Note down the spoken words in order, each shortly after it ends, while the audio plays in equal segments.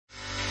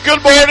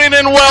Good morning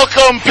and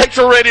welcome.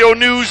 Picture Radio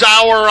News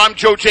Hour. I'm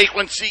Joe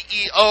Jaquin,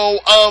 CEO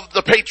of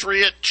the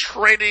Patriot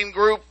Trading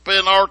Group,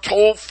 and our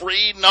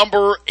toll-free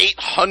number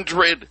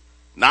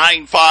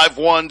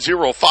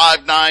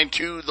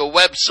 800-951-0592. The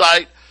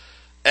website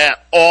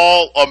at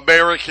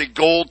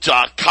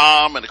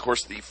allamericangold.com, and of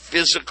course the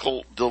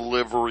physical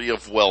delivery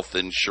of wealth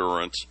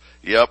insurance.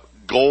 Yep,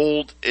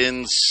 gold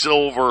and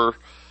silver.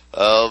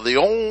 The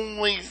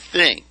only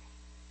thing,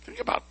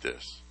 think about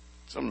this,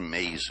 it's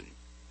amazing.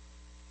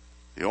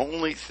 The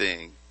only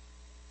thing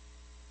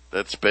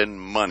that's been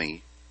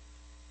money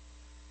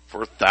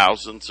for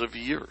thousands of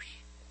years.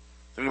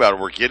 Think about it.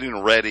 We're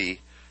getting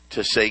ready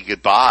to say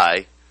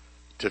goodbye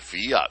to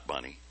fiat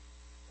money.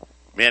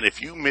 Man,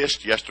 if you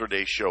missed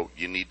yesterday's show,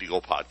 you need to go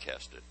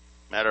podcast it.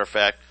 Matter of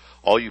fact,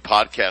 all you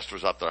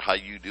podcasters out there, how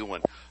you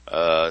doing?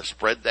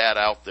 Spread that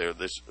out there.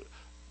 This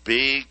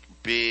big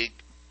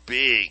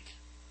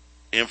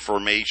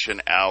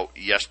information out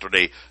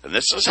yesterday, and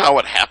this is how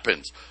it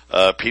happens.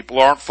 People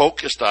aren't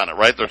focused on it,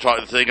 right? They're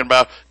thinking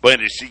about, but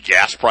you see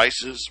gas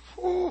prices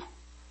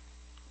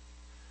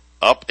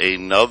up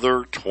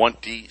another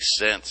 20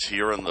 cents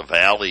here in the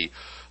valley.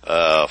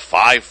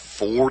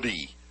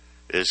 540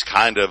 is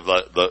kind of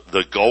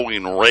the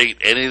going rate.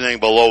 Anything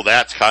below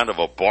that's kind of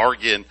a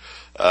bargain,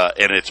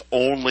 and it's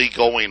only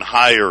going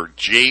higher.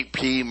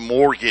 J.P.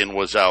 Morgan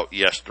was out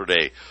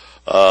yesterday.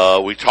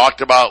 We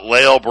talked about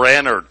Lael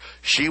Brainerd.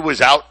 She was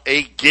out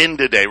again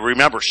today.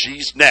 Remember,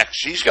 she's next.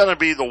 She's going to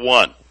be the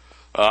one.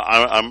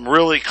 I'm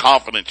really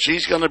confident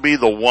she's going to be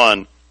the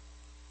one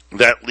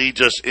that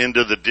leads us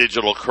into the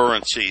digital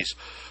currencies.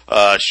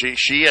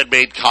 She had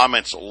made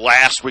comments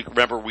last week.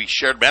 Remember, we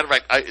shared. Matter of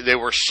fact, they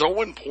were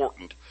so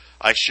important.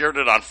 I shared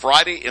it on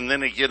Friday and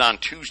then again on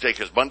Tuesday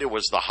because Monday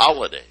was the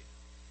holiday.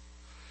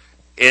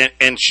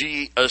 And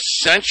she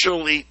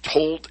essentially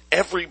told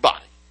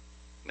everybody.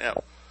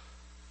 Now,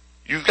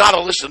 you've got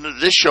to listen to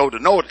this show to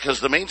know it because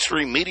the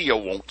mainstream media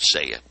won't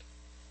say it.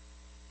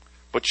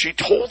 But she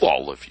told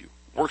all of you,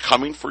 we're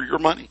coming for your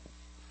money.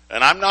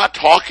 And I'm not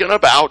talking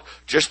about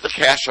just the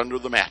cash under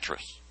the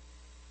mattress.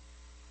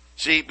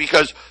 See,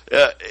 because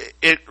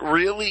it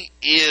really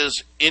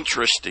is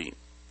interesting.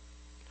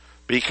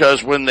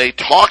 Because when they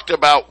talked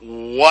about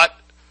what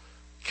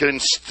can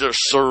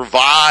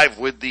survive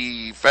with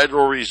the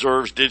Federal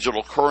Reserve's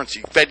digital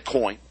currency,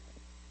 FedCoin,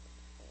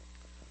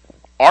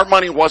 our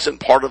money wasn't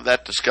part of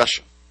that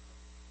discussion.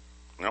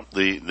 Well,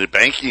 the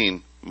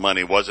banking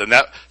money was, and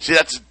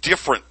that's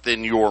different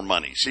than your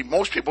money. See,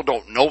 most people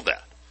don't know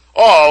that.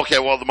 Oh, okay,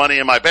 well, the money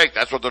in my bank,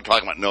 that's what they're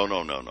talking about. No.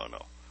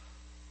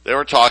 They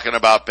were talking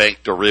about bank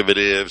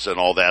derivatives and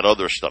all that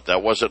other stuff.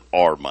 That wasn't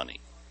our money.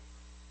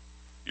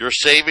 Your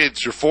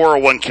savings, your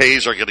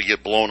 401ks are going to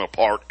get blown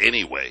apart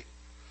anyway.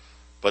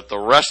 But the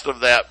rest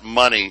of that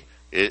money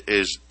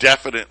is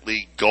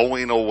definitely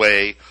going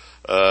away.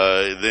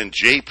 Then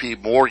J.P.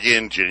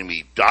 Morgan,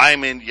 Jamie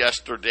Dimon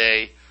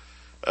yesterday.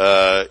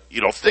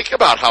 Think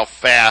about how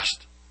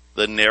fast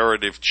the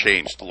narrative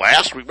changed.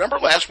 Remember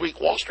last week,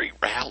 Wall Street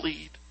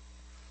rallied.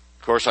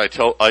 Of course, I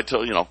tell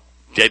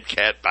dead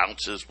cat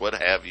bounces, what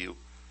have you.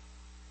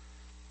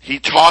 He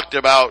talked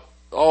about,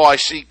 I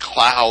see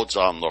clouds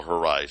on the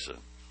horizon.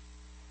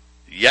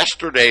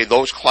 Yesterday,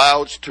 those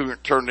clouds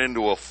turned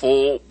into a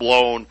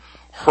full-blown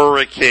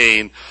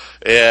hurricane.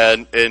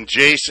 And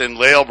Jason,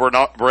 Lael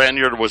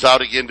Brainerd was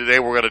out again today.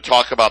 We're going to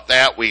talk about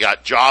that. We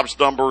got jobs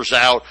numbers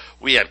out.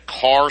 We had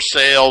car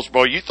sales.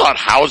 Boy, you thought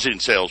housing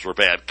sales were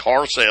bad.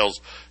 Car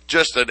sales,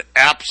 just an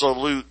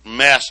absolute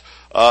mess.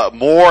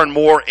 More and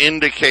more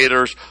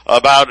indicators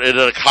about an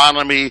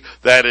economy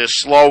that is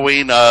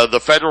slowing.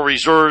 The Federal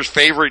Reserve's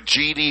favorite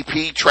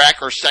GDP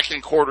tracker,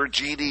 second quarter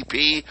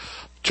GDP,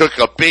 took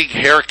a big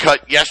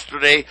haircut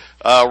yesterday.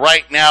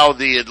 Right now,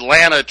 the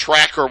Atlanta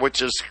tracker,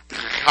 which is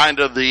kind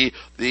of the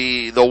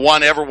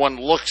one everyone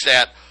looks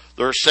at,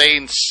 they're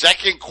saying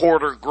second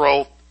quarter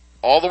growth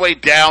all the way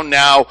down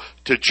now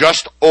to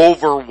just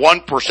over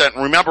 1%.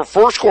 Remember,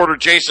 first quarter,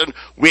 Jason,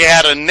 we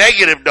had a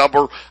negative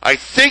number. I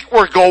think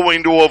we're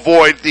going to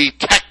avoid the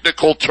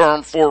technical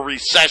term for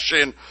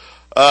recession,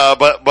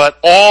 but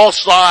all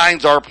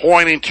signs are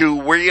pointing to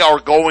we are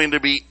going to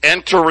be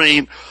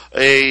entering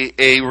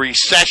a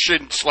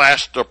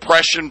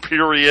recession/depression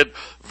period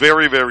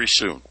very, very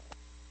soon.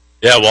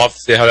 Yeah, we'll have to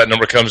see how that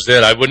number comes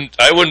in. I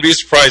wouldn't be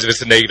surprised if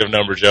it's a negative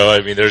number, Joe.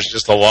 I mean, there's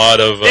just a lot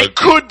of... It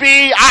could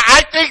be.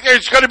 I think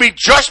there's going to be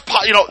just...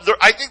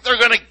 I think they're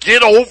going to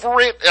get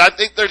over it. I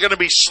think they're going to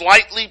be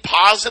slightly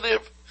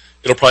positive.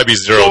 It'll probably be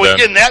zero then. So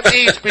again, that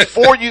means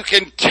before you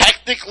can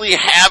technically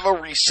have a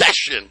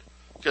recession,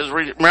 because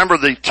remember,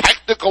 the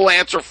technical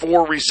answer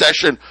for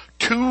recession,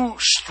 2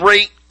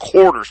 straight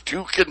quarters,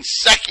 2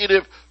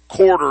 consecutive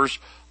quarters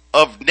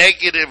of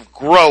negative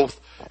growth.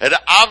 And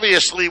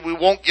obviously, we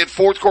won't get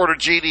fourth quarter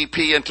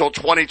GDP until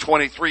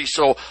 2023.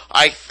 So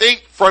I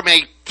think from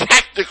a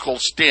technical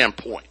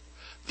standpoint,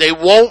 they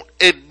won't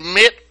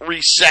admit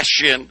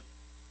recession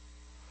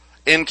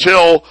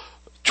until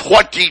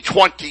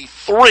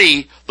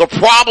 2023. The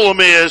problem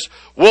is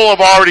we'll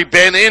have already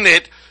been in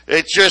it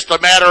It's just a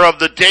matter of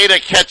the data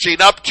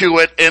catching up to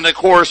it, and of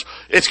course,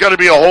 it's going to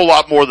be a whole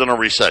lot more than a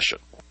recession.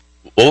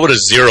 What would a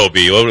zero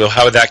be?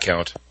 How would that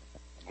count?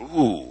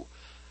 Ooh,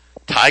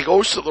 tie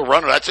goes to the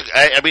runner.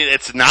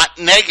 It's not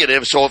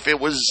negative. So if it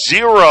was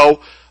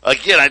zero,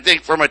 again, I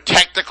think from a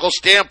technical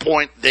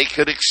standpoint, they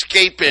could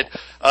escape it.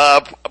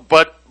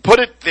 But put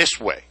it this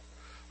way: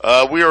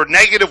 we are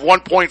negative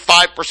 1.5%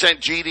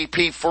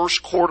 GDP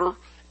first quarter.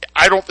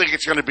 I don't think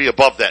it's going to be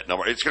above that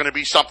number. It's going to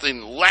be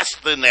something less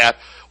than that,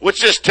 which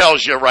just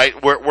tells you, right,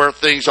 where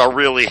things are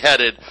really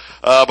headed.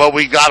 But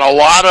we got a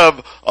lot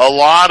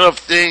of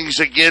things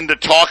again to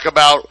talk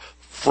about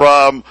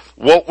from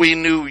what we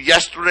knew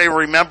yesterday.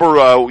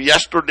 Remember,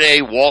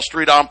 yesterday Wall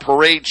Street on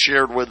Parade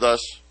shared with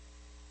us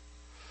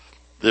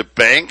the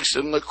banks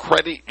and the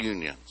credit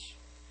unions,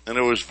 and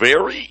it was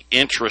very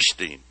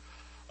interesting.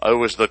 It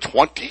was the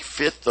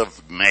 25th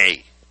of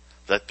May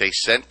that they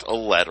sent a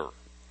letter.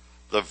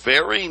 The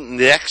very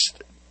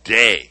next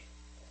day,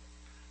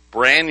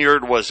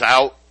 Brainerd was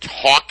out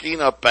talking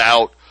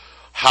about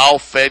how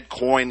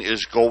FedCoin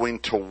is going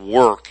to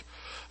work.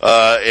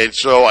 And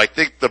so I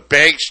think the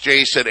banks,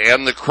 Jason,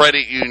 and the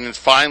credit unions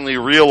finally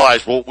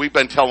realized what we've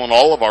been telling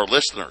all of our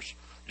listeners.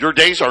 Your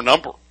days are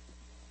numbered.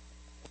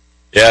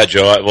 Yeah,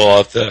 Joe. We'll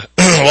have to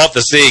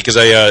see, because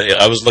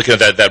I was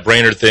looking at that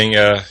Brainerd thing.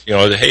 Hey,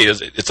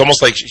 it's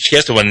almost like she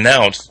has to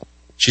announce.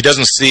 She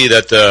doesn't see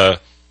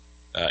that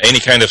any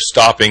kind of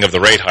stopping of the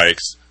rate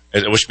hikes,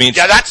 which means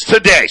that's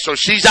today. So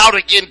she's out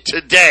again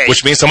today.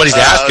 Which means somebody's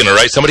asking her,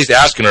 right? Somebody's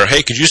asking her,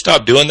 "Hey, could you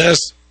stop doing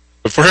this?"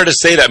 But for her to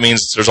say that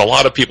means there's a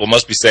lot of people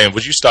must be saying,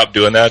 "Would you stop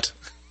doing that?"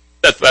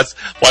 That's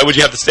why would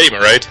you have the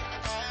statement, right?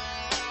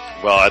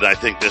 Well, and I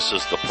think this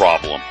is the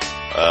problem.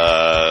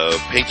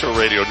 Patriot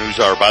Radio News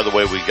Hour. By the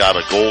way, we got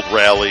a gold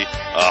rally.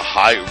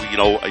 High.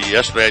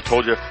 Yesterday I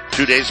told you.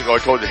 2 days ago I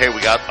told you, hey,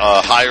 we got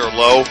a higher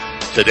low.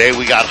 Today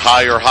we got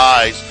higher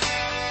highs.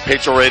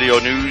 Patriot Radio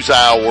News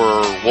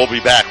Hour. We'll be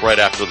back right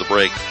after the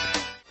break.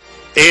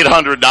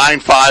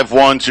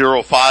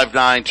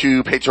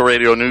 800-951-0592. Patriot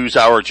Radio News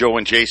Hour. Joe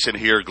and Jason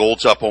here.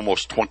 Gold's up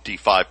almost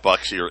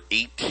 $25 here.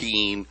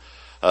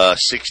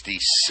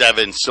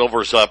 18.67.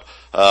 Silver's up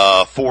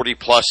 40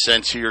 plus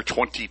cents here.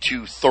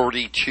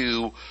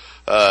 22.32.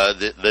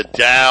 The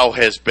Dow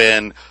has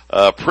been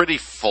pretty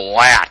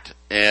flat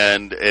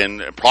and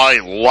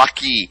probably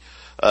lucky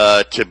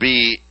to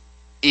be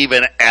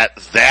even at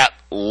that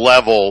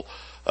level.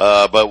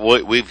 But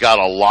we've got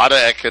a lot of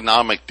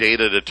economic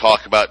data to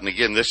talk about. And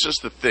again, this is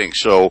the thing.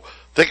 So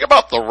think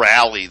about the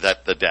rally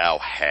that the Dow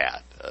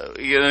had.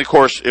 And of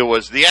course, it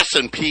was the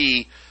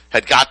S&P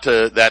had got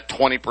to that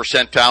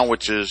 20% down,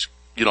 which is,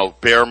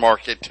 bear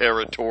market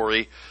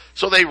territory.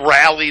 So they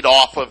rallied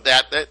off of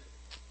that. That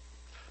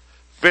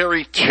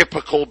very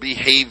typical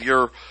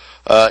behavior.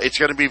 It's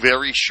going to be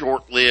very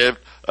short-lived.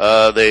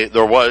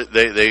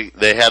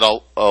 They had a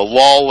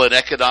lull in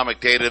economic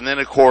data, and then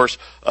of course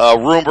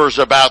rumors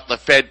about the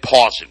Fed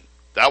pausing.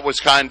 That was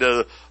kind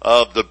of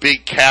the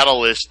big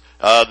catalyst.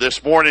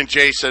 This morning,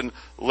 Jason,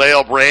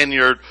 Lael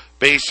Brainerd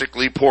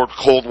basically poured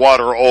cold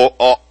water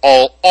all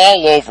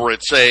over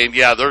it, saying,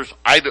 "Yeah,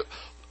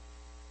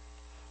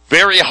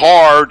 very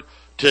hard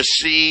to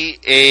see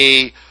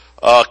a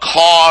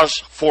cause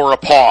for a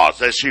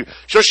pause."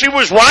 So she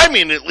was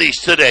rhyming at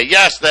least today.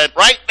 Yes, that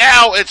right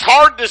now it's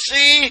hard to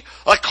see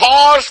a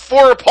cause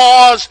for a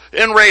pause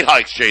in rate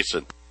hikes,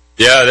 Jason.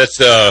 Yeah, that's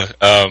I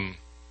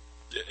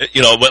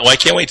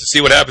can't wait to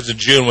see what happens in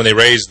June when they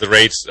raise the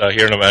rates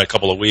here in a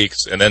couple of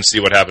weeks, and then see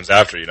what happens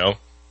after.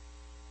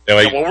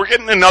 Well, we're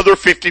getting another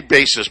 50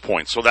 basis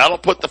points, so that'll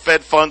put the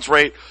Fed funds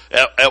rate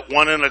at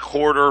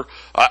 1.25.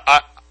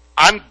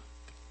 I'm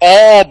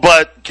all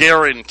but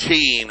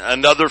guaranteeing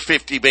another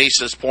 50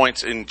 basis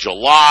points in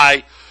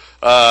July,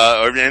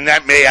 and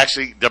that may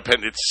actually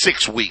depend. It's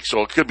 6 weeks,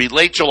 so it could be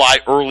late July,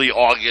 early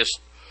August.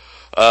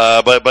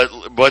 But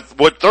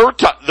what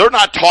they're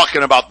not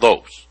talking about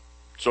those.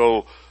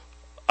 So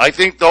I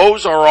think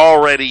those are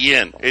already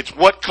in. It's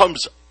what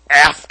comes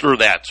after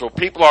that. So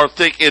people are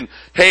thinking,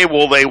 hey,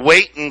 will they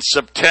wait in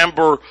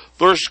September?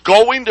 There's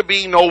going to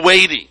be no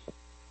waiting.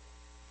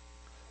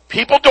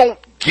 People don't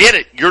get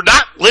it. You're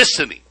not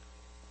listening.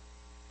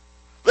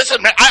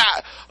 Listen,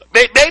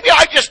 maybe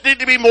I just need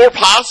to be more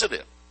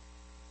positive.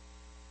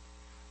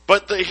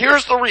 But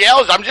here's the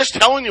reality. I'm just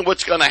telling you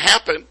what's going to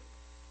happen.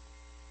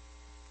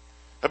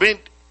 I mean,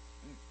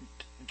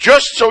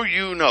 just so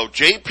you know,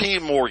 J.P.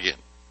 Morgan,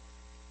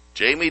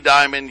 Jamie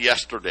Dimon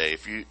yesterday,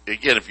 if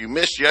you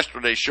missed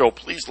yesterday's show,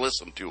 please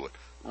listen to it.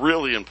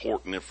 Really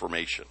important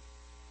information.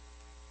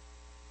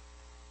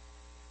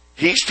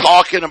 He's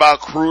talking about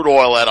crude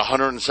oil at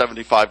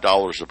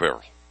 $175 a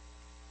barrel.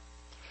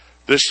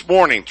 This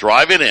morning,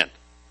 driving in,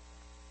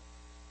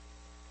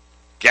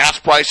 gas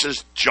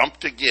prices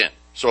jumped again.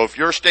 So if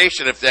your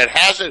station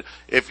hasn't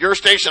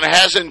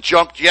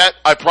jumped yet,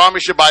 I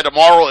promise you by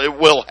tomorrow it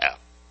will have.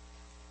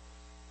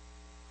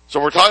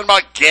 So we're talking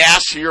about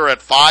gas here at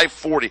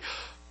 $5.40.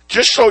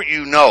 Just so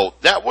you know,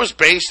 that was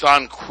based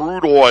on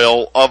crude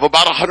oil of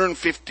about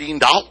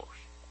 $115.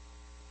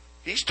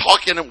 He's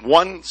talking at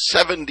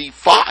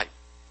 175.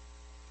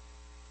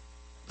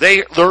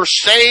 They're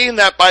saying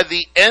that by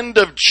the end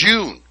of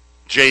June,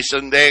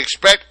 Jason, they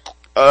expect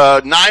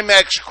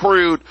NYMEX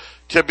crude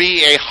to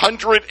be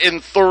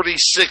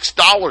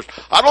 $136.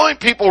 I don't think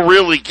people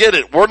really get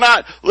it. We're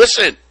not,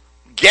 listen,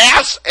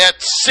 gas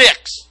at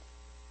 6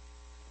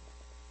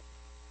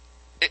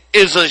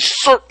 is a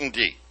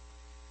certainty.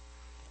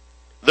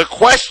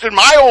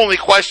 My only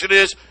question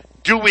is,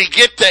 do we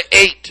get to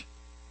 8?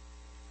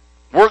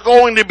 We're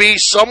going to be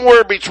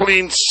somewhere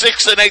between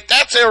 6 and 8.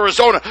 That's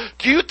Arizona.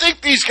 Do you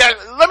think these guys,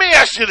 let me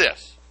ask you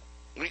this,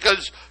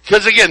 because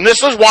again,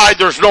 this is why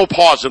there's no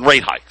pause in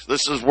rate hikes.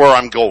 This is where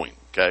I'm going,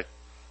 okay?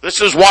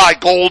 This is why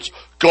gold's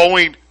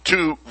going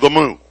to the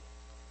moon.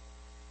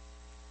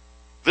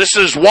 This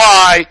is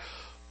why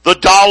the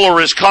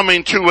dollar is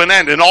coming to an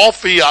end and all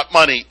fiat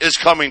money is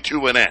coming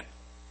to an end.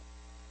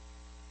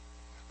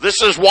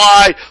 This is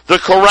why the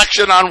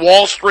correction on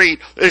Wall Street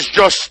is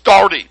just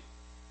starting.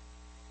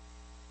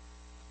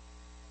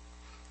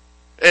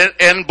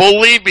 And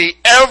believe me,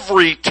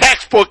 every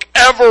textbook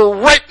ever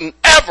written,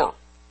 ever,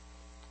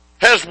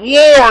 has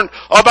warned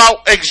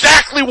about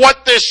exactly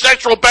what this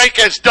central bank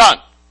has done.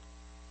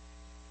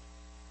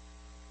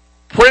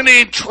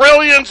 Printing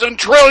trillions and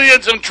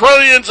trillions and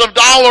trillions of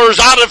dollars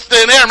out of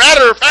thin air.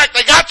 Matter of fact,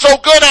 they got so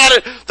good at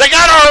it, they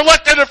got our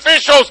elected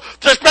officials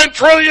to spend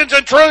trillions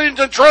and trillions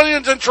and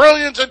trillions and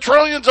trillions and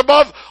trillions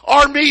above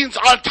our means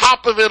on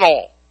top of it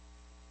all.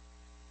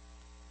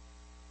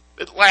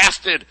 It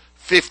lasted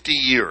 50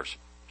 years.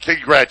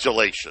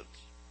 Congratulations.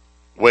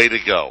 Way to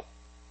go.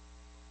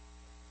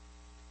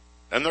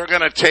 And they're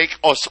going to take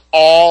us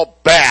all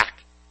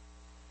back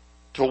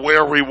to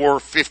where we were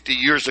 50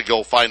 years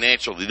ago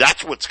financially.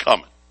 That's what's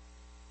coming.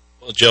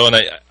 Well, Joe, and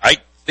I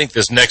think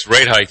this next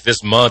rate hike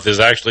this month is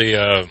actually,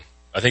 I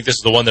think this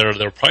is the one that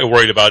they're probably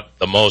worried about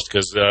the most,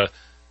 because the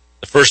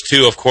first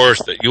two, of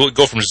course, that you would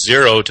go from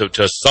 0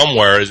 to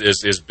somewhere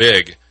is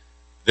big.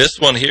 This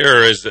one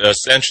here is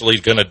essentially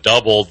going to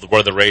double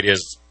where the rate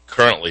is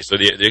currently, so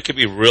it could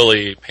be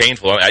really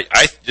painful.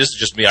 This is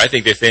just me. I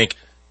think they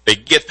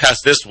get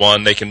past this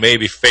one, they can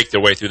maybe fake their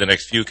way through the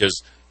next few,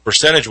 because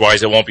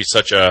percentage-wise, it won't be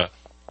such a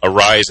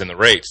rise in the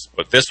rates.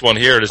 But this one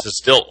here, this is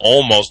still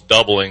almost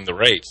doubling the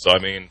rate. So I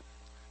mean,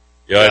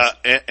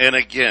 and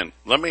again,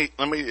 let me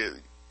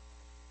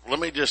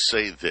just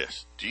say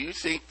this: do you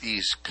think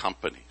these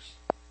companies,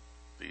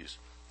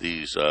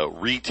 these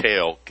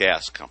retail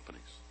gas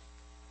companies,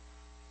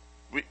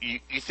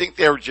 you think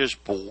they're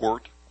just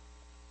bored?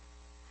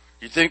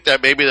 You think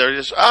that maybe they're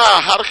just,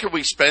 how can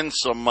we spend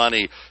some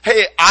money?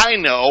 Hey, I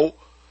know.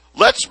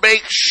 Let's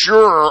make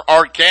sure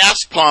our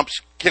gas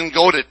pumps can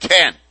go to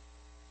 10.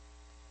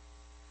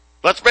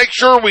 Let's make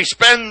sure we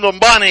spend the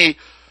money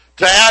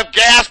to have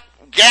gas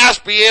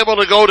be able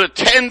to go to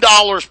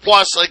 $10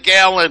 plus a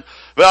gallon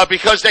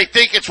because they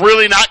think it's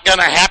really not going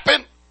to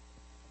happen.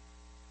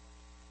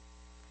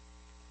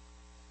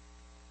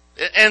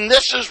 And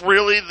this is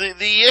really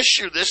the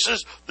issue. This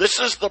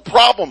is the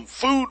problem.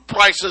 Food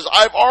prices,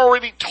 I've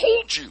already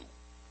told you.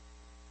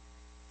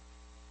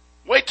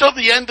 Wait till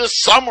the end of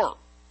summer.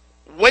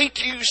 Wait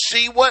till you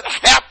see what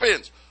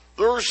happens.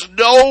 There's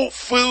no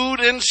food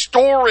in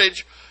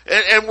storage.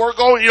 And we're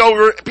going,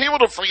 people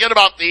don't forget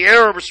about the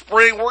Arab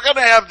Spring. We're going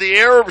to have the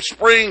Arab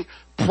Spring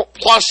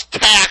plus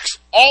tax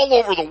all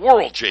over the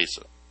world,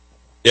 Jason.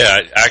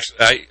 Yeah,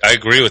 actually, I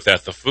agree with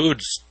that. The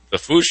food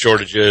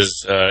shortage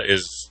is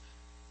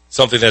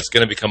something that's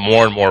going to become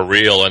more and more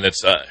real. And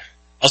it's,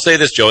 I'll say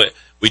this, Joe,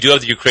 we do have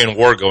the Ukraine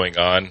war going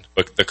on,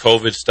 but the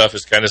COVID stuff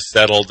is kind of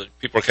settled.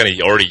 People are kind of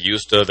already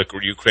used to the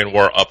Ukraine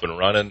war up and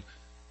running.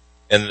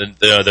 And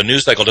the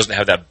news cycle doesn't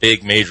have that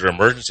big major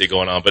emergency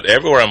going on. But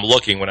everywhere I'm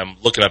looking, when I'm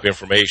looking up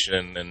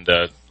information and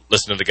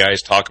listening to the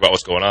guys talk about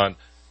what's going on,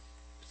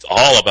 it's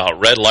all about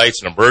red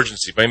lights and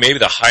emergency. Maybe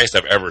the highest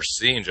I've ever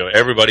seen, Joe.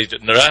 I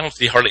don't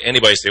see hardly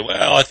anybody say,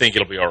 well, I think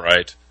it'll be all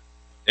right.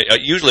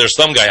 Usually there's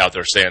some guy out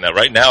there saying that.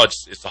 Right now,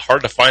 it's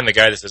hard to find the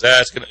guy that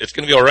says, it's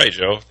gonna be all right,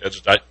 Joe.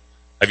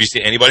 Have you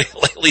seen anybody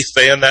lately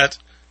saying that?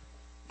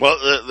 Well,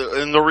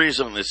 and the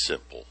reason is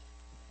simple.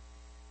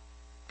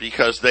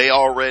 Because they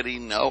already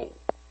know.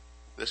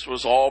 This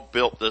was all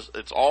built,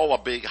 it's all a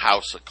big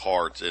house of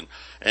cards.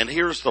 And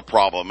here's the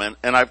problem,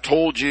 and I've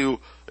told you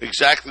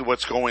exactly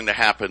what's going to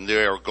happen.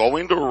 They are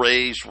going to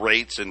raise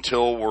rates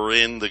until we're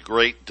in the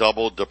Great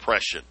Double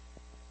Depression.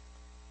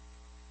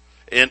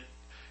 And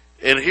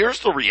here's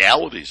the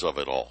realities of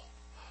it all.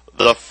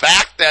 The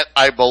fact that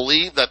I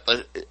believe that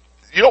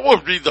you know what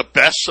would be the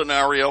best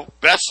scenario?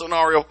 Best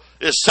scenario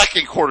is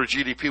second quarter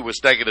GDP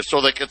was negative,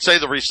 so they could say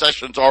the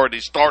recession's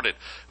already started.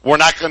 We're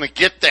not going to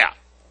get that.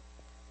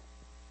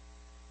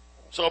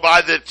 So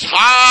by the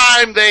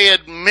time they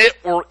admit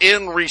we're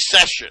in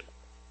recession,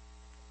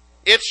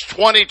 it's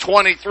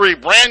 2023.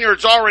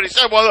 Branyard's already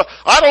said, well,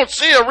 I don't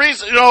see a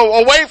reason,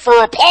 a way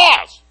for a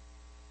pause.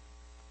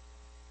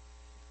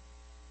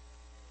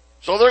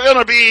 So they're going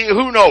to be,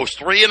 who knows,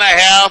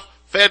 3.5,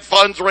 Fed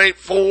funds rate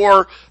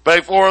 4,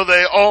 before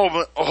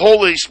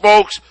holy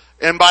smokes.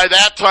 And by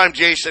that time,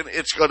 Jason,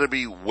 it's going to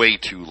be way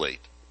too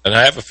late. And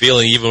I have a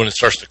feeling even when it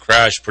starts to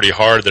crash pretty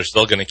hard, they're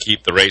still going to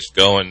keep the rates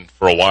going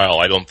for a while.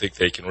 I don't think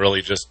they can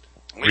really just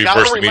we got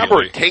reverse to remember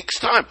immediately. it takes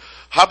time.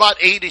 How about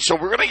 80? So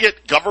we're going to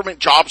get government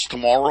jobs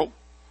tomorrow.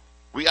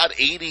 We got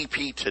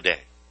ADP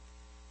today.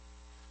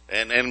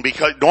 And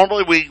because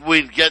normally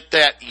we'd get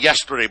that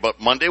yesterday,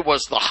 but Monday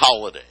was the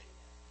holiday.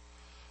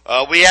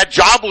 We had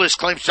jobless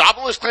claims.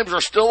 Jobless claims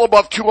are still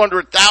above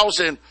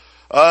 200,000,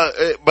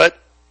 but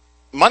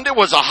Monday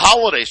was a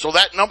holiday, so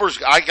that number's,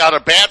 I got a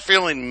bad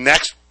feeling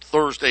next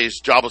Thursday's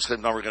jobless claim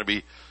number is going to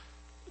be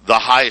the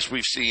highest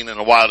we've seen in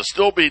a while. To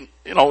still be,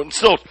 and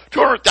still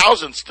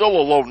 200,000 is still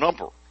a low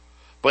number.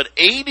 But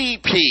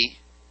ADP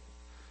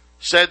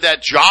said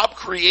that job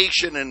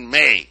creation in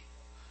May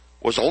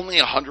was only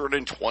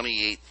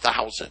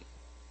 128,000,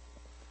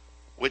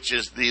 which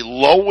is the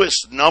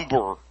lowest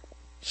number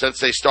since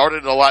they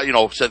started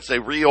since they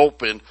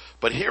reopened.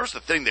 But here's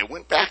the thing, they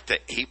went back to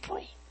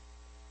April.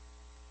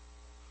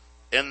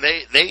 And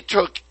they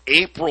took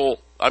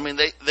April,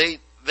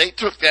 they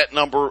took that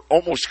number,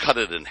 almost cut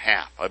it in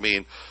half.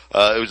 It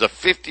was a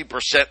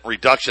 50%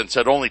 reduction,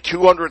 said only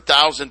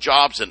 200,000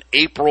 jobs in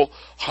April,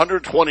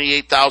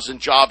 128,000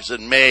 jobs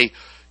in May.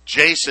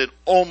 Jason,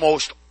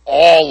 almost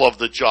all of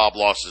the job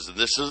losses, and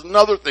this is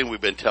another thing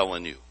we've been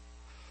telling you,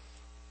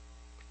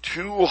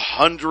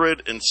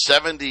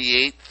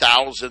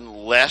 278,000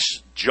 less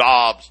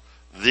jobs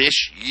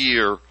this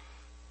year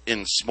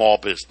in small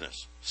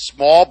business.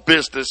 Small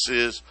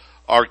businesses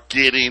are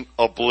getting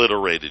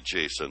obliterated,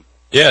 Jason.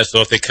 Yeah,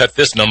 so if they cut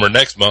this number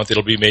next month,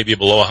 it'll be maybe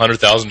below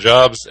 100,000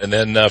 jobs. And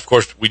then, of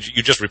course,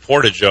 you just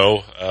reported,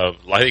 Joe, I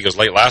think it was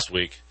late last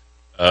week.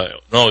 I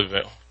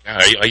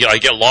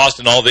get lost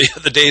in all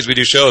the days we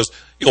do shows.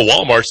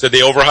 Walmart said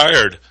they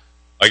overhired.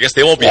 I guess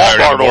they won't be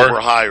hired anymore. Walmart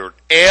overhired.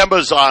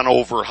 Amazon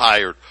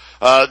overhired.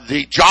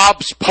 The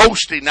jobs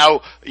posting.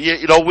 Now,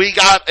 we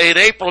got an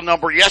April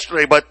number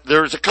yesterday, but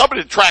there's a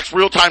company that tracks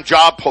real-time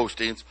job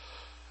postings,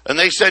 and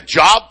they said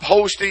job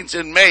postings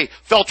in May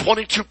fell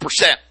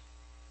 22%.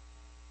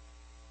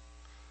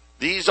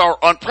 These are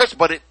unprecedented,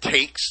 but it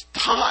takes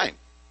time.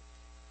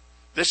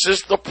 This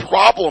is the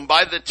problem.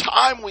 By the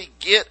time we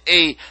get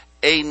a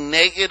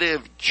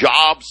negative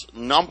jobs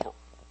number,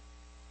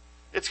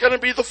 it's going to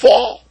be the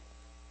fall,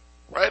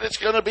 right? It's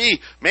going to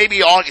be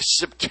maybe August,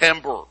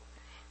 September,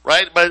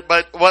 right?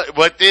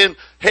 But then,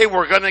 hey,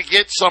 we're going to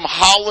get some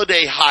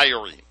holiday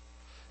hiring.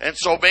 And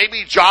so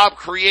maybe job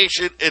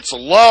creation, it's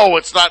low,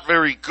 it's not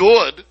very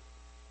good.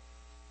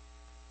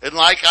 And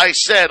like I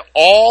said,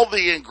 all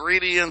the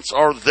ingredients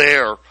are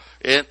there.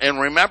 And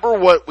remember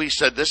what we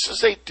said, this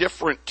is a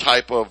different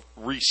type of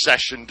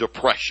recession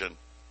depression.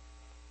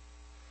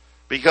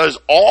 Because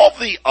all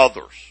the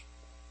others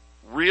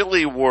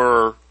really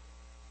were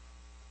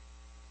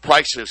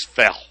prices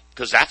fell.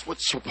 Because that's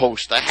what's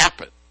supposed to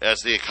happen.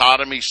 As the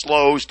economy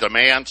slows,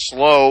 demand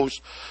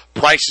slows,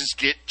 prices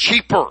get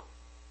cheaper.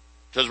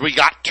 Because we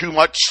got too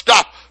much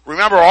stuff.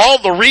 Remember,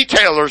 all the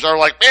retailers are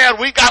like, man,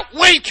 we got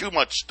way too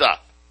much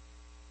stuff.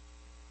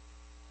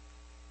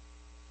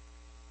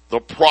 The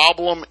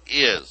problem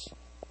is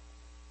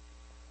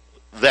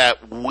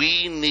that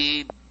we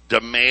need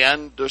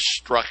demand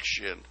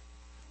destruction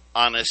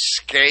on a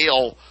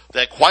scale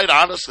that, quite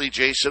honestly,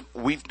 Jason,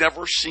 we've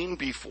never seen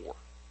before.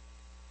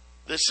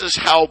 This is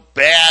how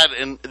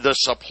bad the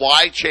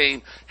supply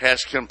chain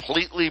has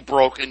completely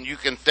broken. You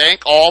can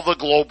thank all the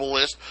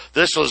globalists.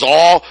 This was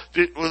all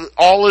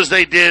as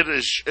they did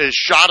is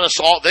shot us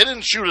all. They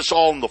didn't shoot us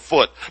all in the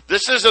foot.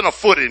 This isn't a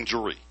foot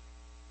injury.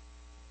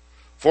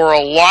 For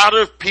a lot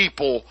of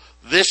people,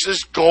 this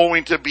is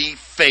going to be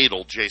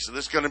fatal, Jason.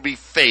 This is going to be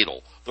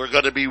fatal. They're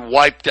going to be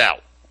wiped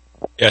out.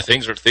 Yeah,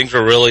 things are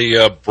really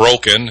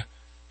broken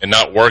and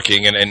not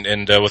working.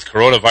 And with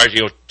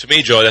coronavirus, to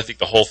me, Joe, I think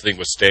the whole thing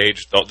was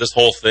staged. This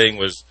whole thing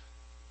was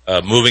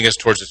moving us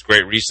towards this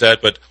great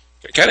reset. But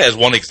kind of as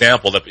one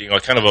example that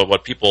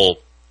what people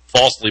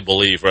falsely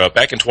believe.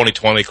 Back in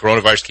 2020,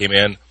 coronavirus came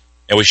in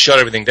and we shut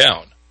everything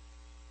down,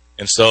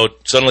 and so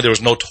suddenly there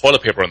was no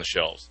toilet paper on the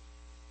shelves.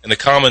 And the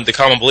common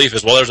belief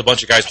is, well, there's a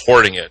bunch of guys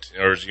hoarding it,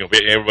 or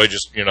everybody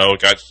just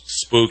got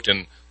spooked.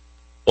 And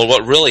well,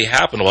 what really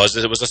happened was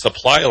that it was a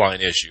supply line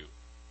issue.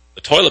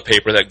 The toilet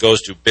paper that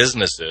goes to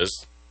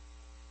businesses,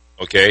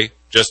 they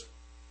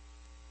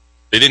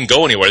didn't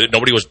go anywhere.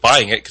 Nobody was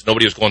buying it because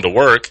nobody was going to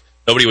work.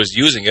 Nobody was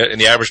using it, and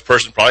the average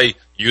person probably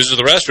uses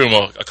the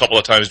restroom a couple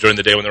of times during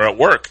the day when they're at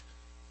work.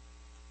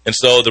 And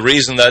so the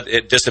reason that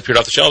it disappeared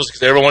off the shelves is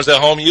because everyone's at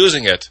home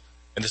using it.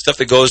 And the stuff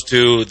that goes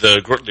to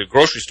the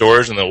grocery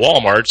stores and the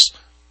Walmarts,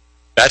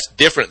 that's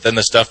different than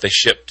the stuff they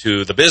ship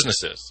to the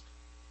businesses.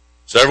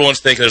 So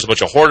everyone's thinking there's a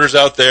bunch of hoarders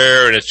out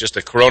there, and it's just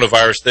a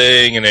coronavirus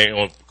thing, and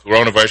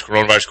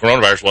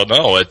coronavirus. Well,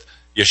 no,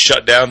 you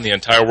shut down the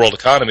entire world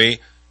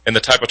economy, and the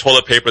type of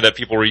toilet paper that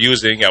people were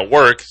using at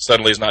work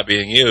suddenly is not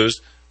being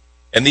used.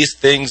 And these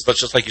things,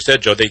 just like you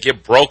said, Joe, they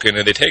get broken,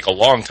 and they take a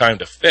long time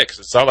to fix.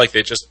 It's not like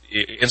they just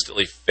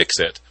instantly fix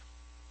it.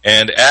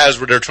 And as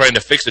they're trying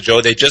to fix it, Joe,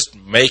 they just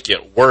make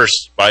it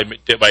worse by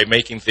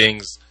making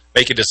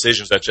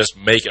decisions that just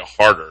make it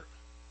harder.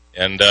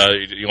 And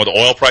the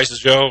oil prices,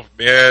 Joe,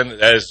 man,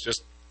 that is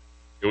just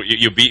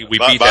we beat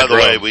by that the drum.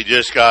 way, we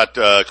just got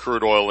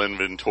crude oil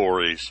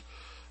inventories.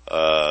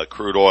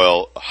 Crude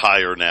oil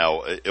higher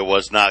now. It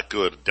was not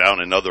good,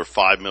 down another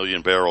 5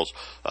 million barrels.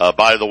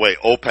 By the way,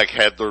 OPEC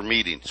had their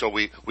meeting, so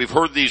we've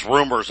heard these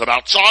rumors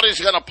about Saudi's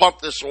going to pump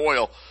this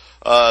oil.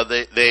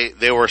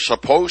 They were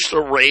supposed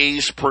to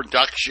raise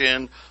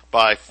production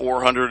by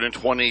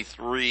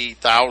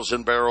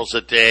 423,000 barrels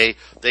a day.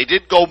 They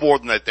did go more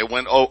than that. They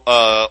went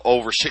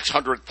over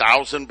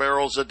 600,000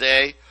 barrels a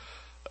day,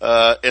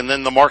 and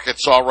then the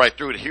market saw right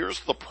through it. Here's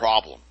the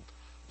problem: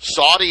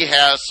 Saudi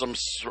has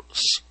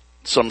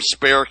some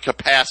spare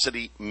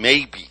capacity,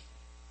 maybe.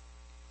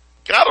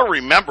 Got to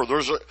remember,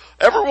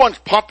 everyone's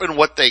pumping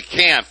what they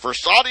can. For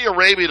Saudi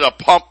Arabia to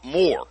pump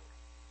more,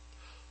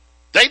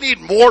 they need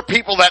more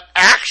people that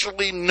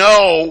actually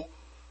know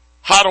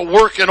how to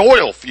work in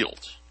oil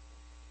fields.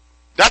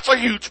 That's a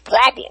huge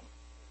problem.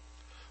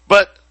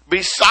 But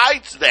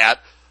besides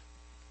that,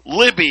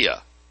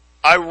 Libya,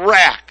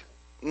 Iraq,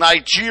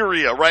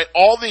 Nigeria, right,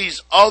 all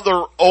these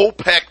other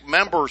OPEC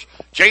members,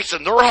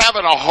 Jason, they're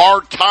having a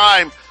hard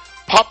time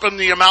pumping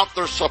the amount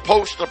they're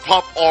supposed to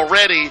pump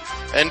already,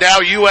 and now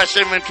U.S.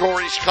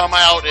 inventories come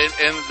out,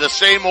 and the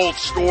same old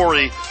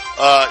story.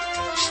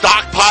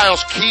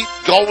 Stockpiles keep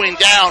going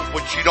down,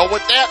 which you know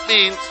what that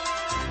means.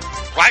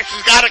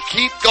 Prices got to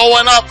keep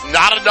going up.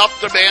 Not enough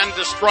demand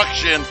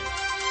destruction.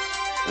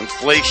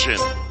 Inflation.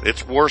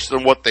 It's worse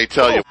than what they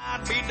tell you.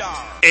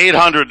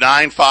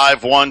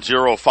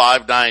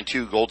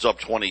 800-951-0592. Gold's up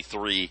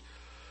 23.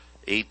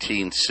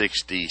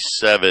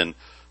 1867.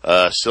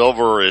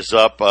 Silver is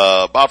up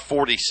about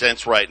 40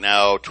 cents right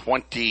now,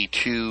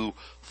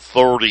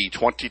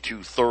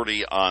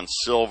 22.30 on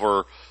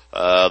silver.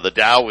 The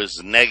Dow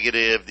is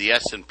negative. The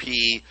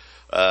S&P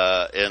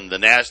and the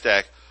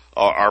NASDAQ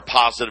are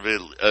positive,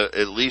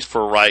 at least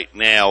for right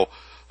now.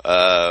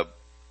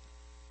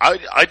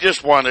 I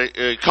just want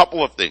a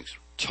couple of things.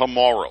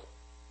 Tomorrow,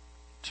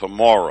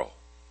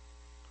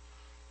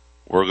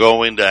 we're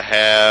going to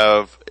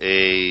have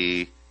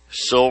a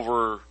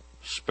silver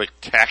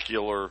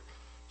spectacular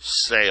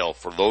sale.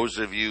 For those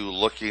of you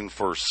looking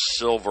for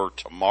silver,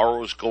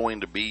 tomorrow is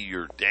going to be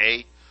your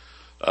day.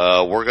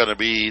 We're going to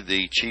be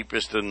the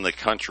cheapest in the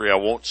country. I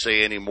won't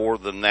say any more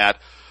than that.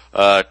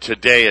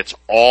 Today it's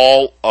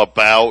all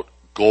about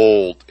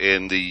gold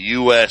in the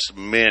U.S.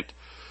 Mint.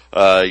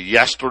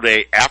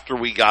 Yesterday, after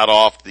we got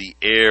off the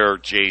air,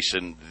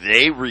 Jason,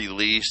 they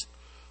released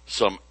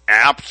some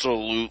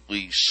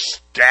absolutely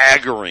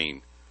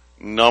staggering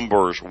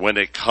numbers when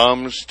it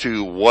comes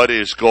to what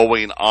is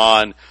going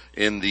on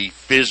in the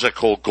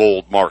physical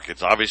gold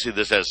markets. Obviously,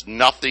 this has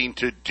nothing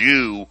to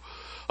do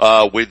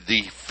with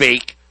the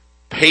fake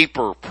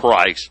paper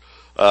price,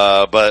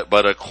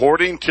 but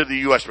according to the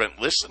U.S. Mint,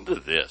 listen to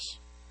this: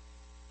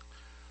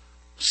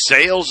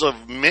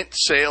 mint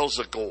sales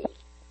of gold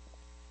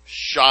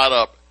shot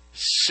up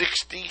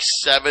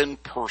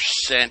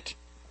 67%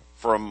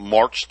 from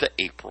March to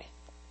April.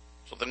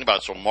 So think about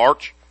it. So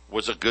March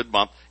was a good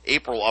month.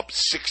 April up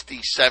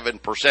 67%.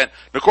 And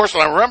of course,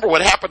 I remember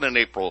what happened in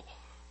April,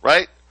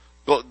 right?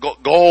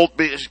 Gold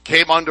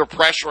came under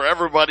pressure.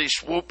 Everybody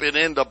swooping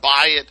in to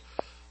buy it.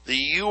 The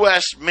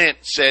U.S. Mint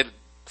said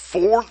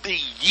for the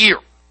year,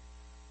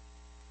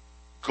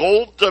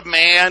 gold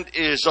demand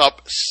is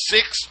up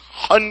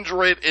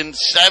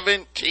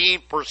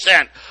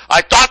 617%.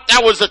 I thought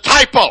that was a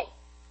typo.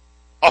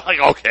 I'm like,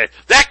 okay,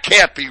 that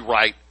can't be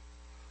right.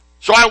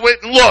 So I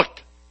went and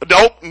looked.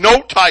 Nope,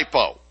 no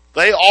typo.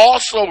 They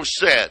also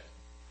said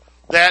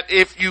that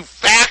if you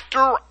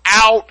factor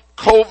out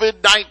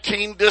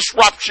COVID-19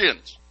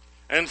 disruptions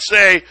and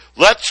say,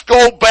 let's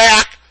go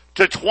back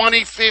to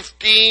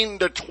 2015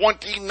 to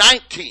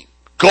 2019,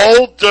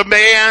 gold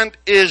demand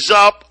is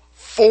up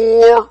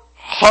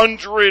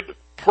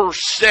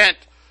 400%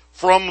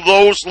 from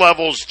those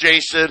levels,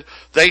 Jason.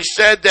 They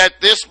said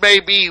that this may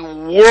be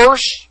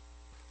worse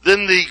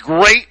than the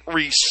Great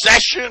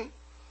Recession,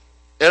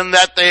 and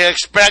that they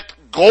expect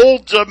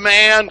gold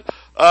demand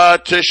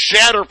to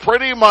shatter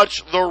pretty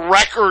much the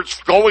records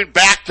going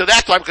back to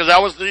that time, because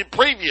that was the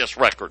previous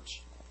records.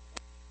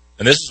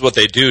 And this is what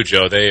they do,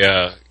 Joe. They,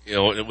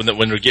 when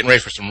they're getting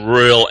ready for some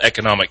real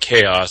economic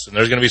chaos, and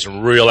there's going to be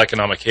some real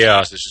economic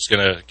chaos, it's just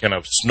going to kind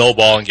of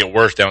snowball and get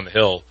worse down the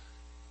hill.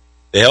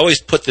 They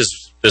always put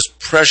this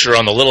pressure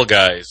on the little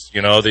guys,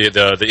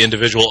 the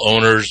individual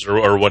owners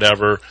or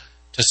whatever,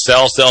 to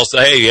sell.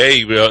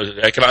 Hey,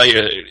 economic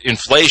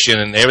inflation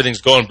and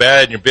everything's going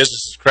bad, and your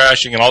business is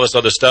crashing, and all this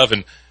other stuff,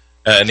 and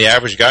the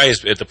average guy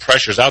the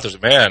pressure's out there.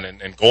 Man,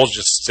 and gold's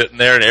just sitting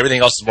there, and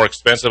everything else is more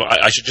expensive.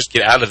 I should just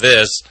get out of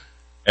this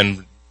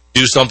and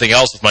do something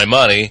else with my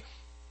money.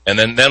 And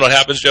then what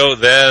happens, Joe?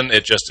 Then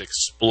it just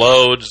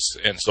explodes.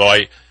 And so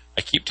I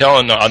keep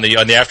telling on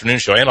the afternoon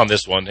show and on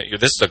this one,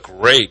 this is a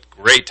great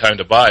time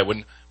to buy.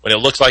 When it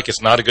looks like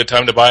it's not a good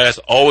time to buy, that's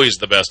always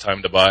the best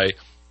time to buy.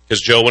 Because,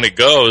 Joe, when it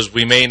goes,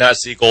 we may not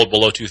see gold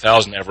below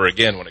 2,000 ever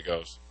again when it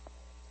goes.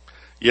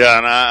 Yeah,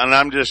 and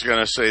I'm just going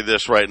to say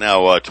this right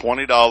now.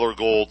 $20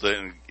 gold,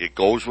 and it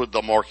goes with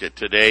the market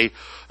today.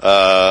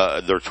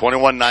 They're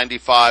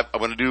 $21.95. I'm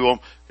going to do them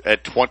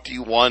at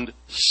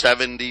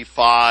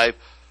 $21.75.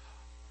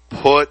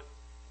 Put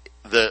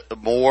the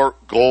more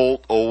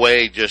gold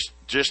away. Just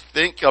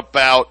think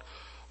about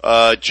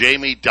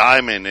Jamie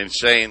Dimon and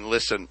saying,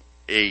 listen,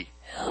 a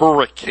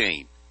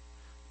hurricane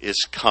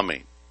is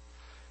coming.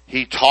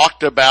 He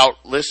talked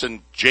about,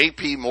 listen,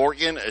 J.P.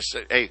 Morgan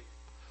said, hey,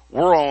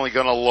 we're only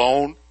going to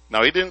loan.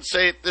 Now, he didn't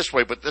say it this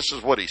way, but this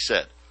is what he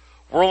said.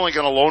 We're only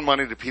going to loan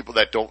money to people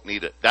that don't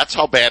need it. That's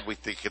how bad we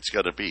think it's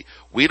going to be.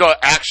 We don't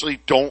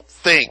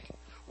think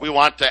we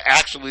want to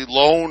actually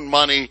loan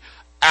money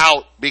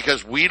out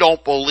because we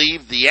don't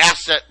believe the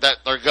asset that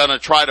they're going to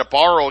try to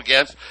borrow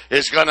against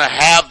is going to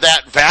have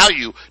that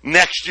value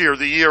next year,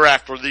 the year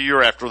after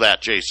that,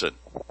 Jason.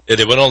 Yeah,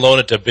 they want to loan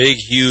it to big,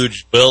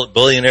 huge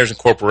billionaires and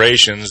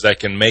corporations that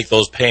can make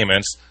those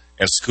payments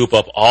and scoop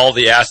up all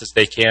the assets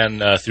they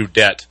can through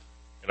debt.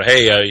 You know,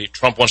 hey,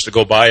 Trump wants to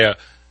go buy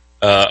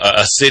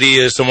a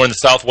city somewhere in the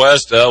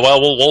Southwest.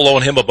 We'll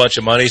loan him a bunch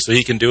of money so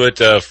he can do it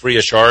free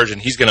of charge, and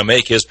he's going to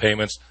make his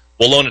payments.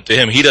 We'll loan it to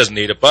him. He doesn't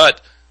need it.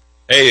 But,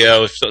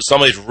 hey, if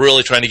somebody's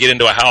really trying to get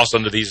into a house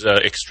under these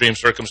extreme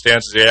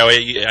circumstances,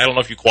 I don't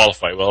know if you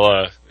qualify.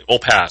 Well, we'll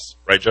pass.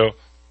 Right, Joe?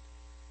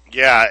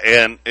 Yeah,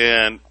 and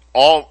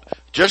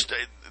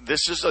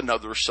this is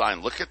another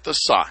sign. Look at the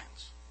signs.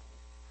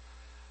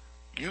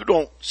 You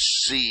don't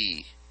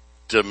see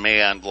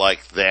demand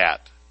like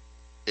that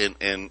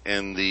in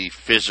the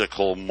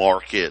physical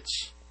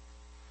markets.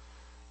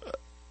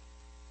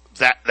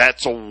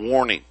 That's a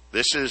warning.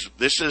 This is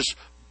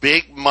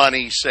big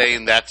money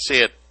saying that's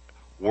it.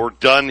 We're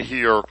done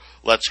here.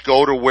 Let's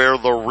go to where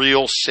the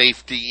real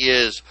safety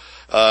is.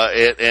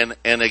 And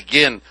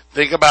again,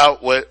 think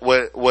about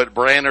what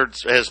Brainerd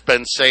has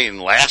been saying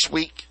last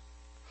week.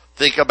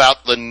 Think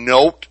about the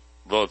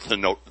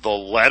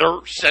letter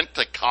sent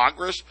to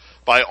Congress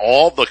by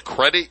all the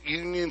credit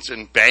unions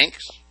and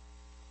banks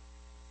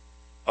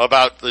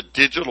about the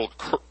digital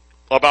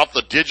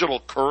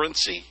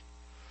currency.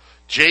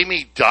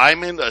 Jamie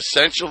Dimon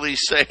essentially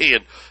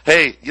saying,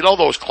 hey, you know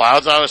those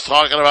clouds I was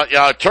talking about?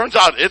 Yeah, it turns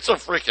out it's a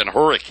freaking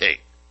hurricane.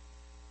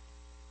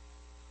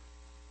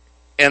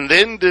 And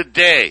then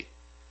today,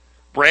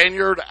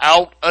 Brainerd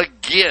out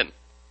again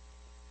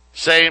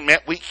saying, man,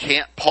 we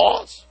can't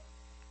pause.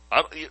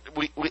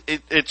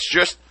 It's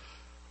just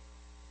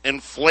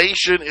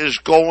inflation is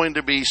going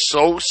to be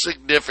so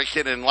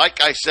significant. And like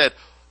I said,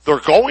 they're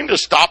going to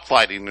stop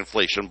fighting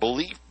inflation,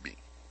 believe me.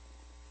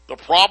 The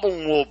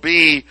problem will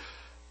be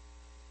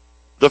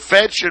the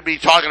Fed should be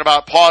talking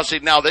about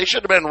pausing now. They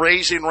should have been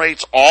raising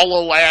rates all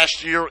of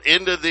last year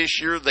into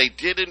this year. They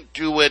didn't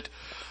do it.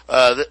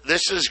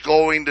 This is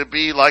going to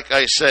be, like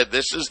I said,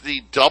 this is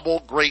the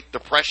double Great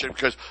Depression.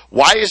 Because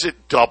why is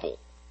it double?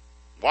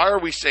 Why are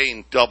we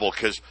saying double?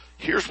 Because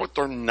here's what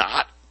they're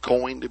not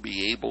going to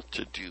be able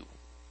to do.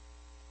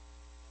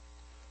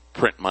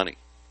 Print money.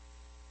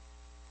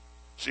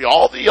 See,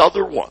 all the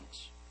other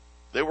ones,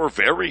 they were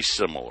very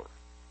similar.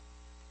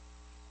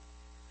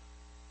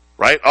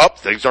 Right? Up,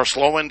 things are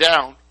slowing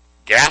down.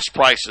 Gas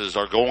prices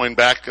are going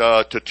back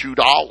to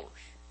 $2.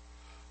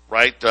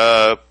 Right?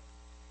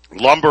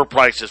 Lumber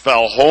prices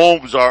fell.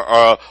 Home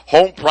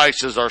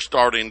prices are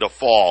starting to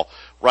fall.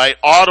 Right?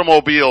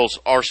 Automobiles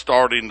are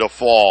starting to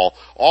fall.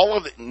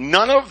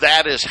 None of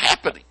that is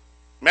happening.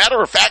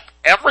 Matter of fact,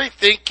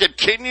 everything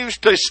continues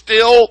to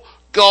still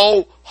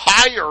go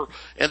higher.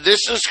 And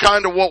this is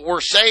kind of what we're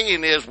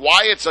saying is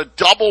why it's a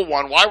double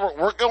one, why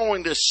we're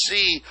going to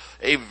see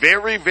a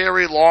very,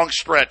 very long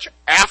stretch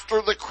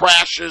after the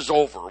crash is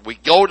over. We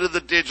go to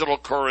the digital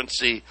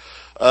currency.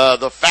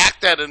 The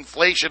fact that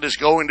inflation is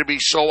going to be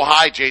so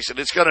high, Jason,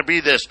 it's going to be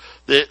this,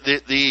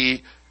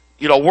 I'm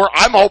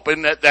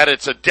hoping that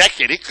it's a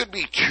decade. It could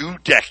be 2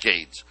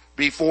 decades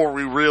before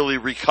we really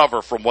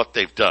recover from what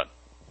they've done.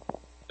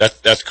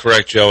 That's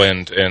correct, Joe.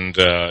 And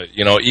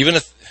even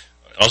if,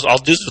 I'll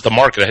do this with the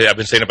market. I've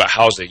been saying about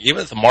housing.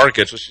 Even if the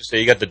markets, let's just say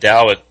you got the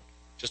Dow at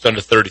just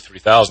under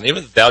 33,000.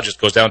 Even if the Dow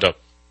just goes down to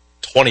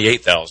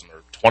 28,000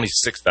 or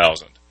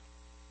 26,000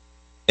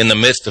 in the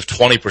midst of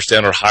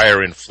 20% or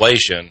higher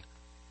inflation,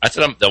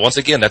 once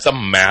again, that's a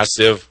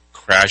massive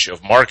crash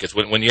of markets.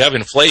 When you have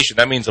inflation,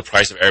 that means the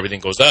price of everything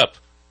goes up.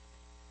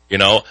 You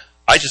know,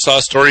 I just saw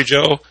a story,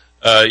 Joe.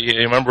 You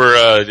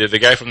remember the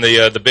guy from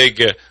the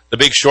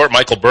Big Short,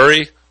 Michael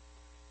Burry?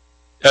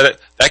 That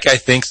guy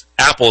thinks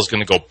Apple is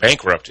going to go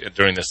bankrupt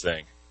during this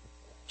thing.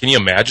 Can you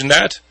imagine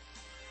that?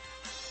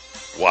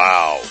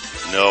 Wow.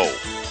 No.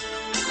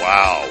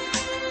 Wow.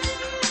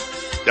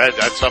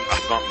 That's something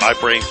my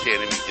brain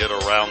can't even get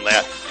around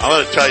that. I'm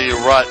going to tell you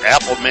what,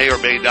 Apple may or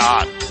may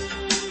not,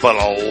 but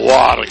a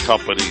lot of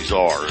companies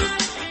are.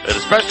 And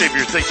especially if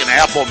you're thinking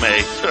Apple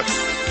may.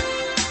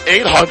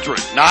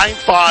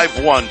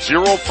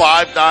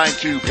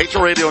 800-951-0592,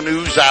 Patriot Radio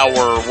News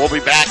Hour. We'll be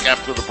back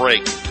after the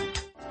break.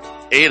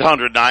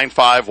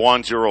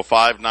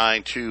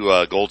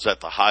 800-951-0592. Gold's at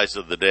the highs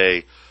of the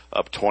day,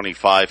 up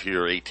 25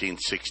 here,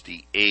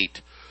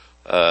 1868.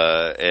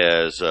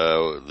 as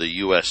the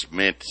U.S.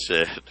 Mint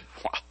said,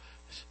 wow,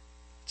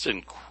 it's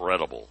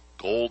incredible.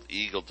 Gold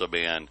Eagle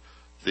demand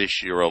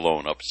this year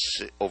alone up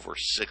over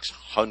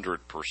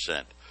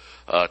 600%.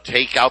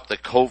 Take out the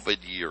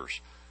COVID years.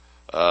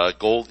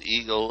 Gold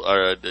Eagle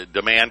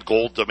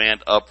gold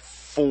demand up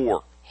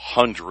 400%.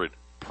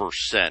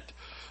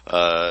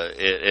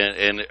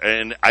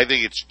 And I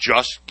think it's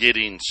just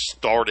getting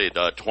started.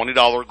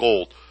 $20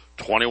 gold,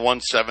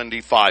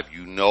 $21.75.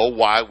 You know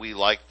why we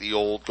like the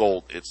old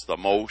gold. It's the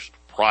most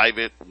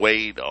private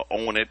way to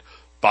own it.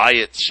 Buy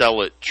it,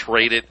 sell it,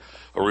 trade it.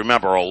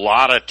 Remember, a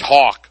lot of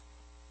talk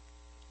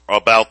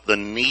about the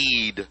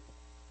need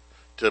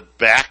to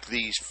back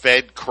these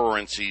Fed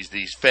currencies,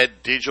 these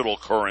Fed digital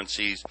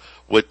currencies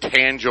with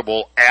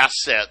tangible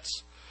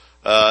assets.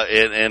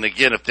 And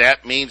again, if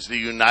that means the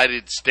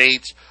United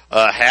States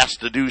has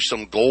to do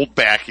some gold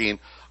backing,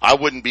 I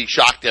wouldn't be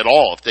shocked at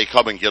all if they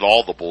come and get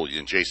all the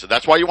bullion, Jason.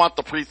 That's why you want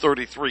the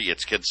pre-33.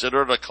 It's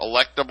considered a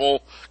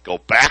collectible. Go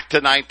back to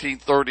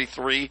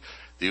 1933.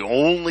 The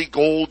only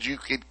gold you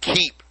could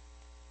keep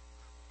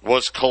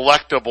was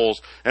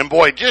collectibles. And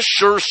boy, it just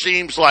sure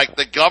seems like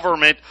the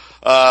government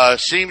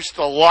seems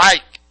to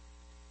like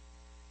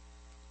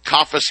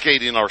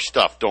confiscating our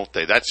stuff, don't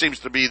they? That seems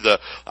to be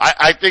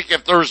I think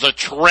if there's a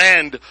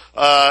trend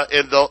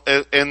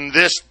in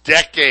this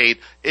decade,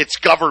 it's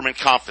government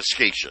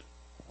confiscation.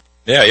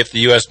 Yeah, if the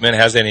U.S. Mint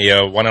has any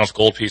 1 ounce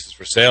gold pieces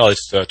for sale,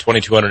 it's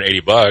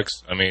 $2,280.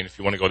 I mean, if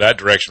you want to go that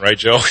direction, right,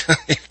 Joe?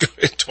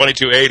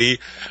 $2,280,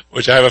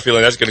 which I have a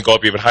feeling that's going to go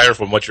up even higher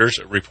from what you're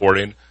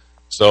reporting.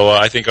 So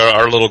I think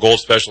our little gold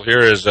special here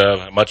is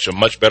a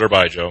much better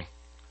buy, Joe.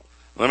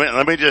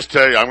 Let me just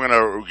tell you, I'm going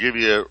to give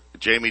you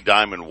Jamie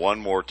Dimon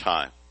one more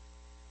time.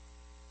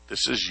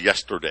 This is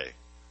yesterday.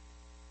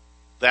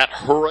 That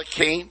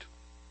hurricane,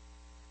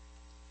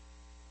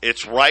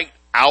 it's right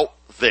out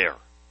there,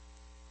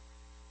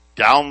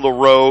 down the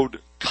road,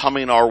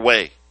 coming our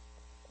way.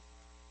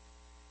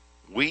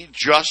 We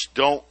just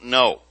don't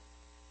know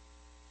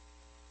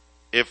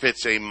if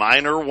it's a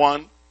minor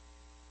one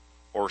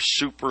or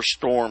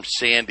Superstorm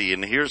Sandy.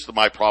 And here's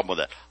my problem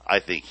with that. I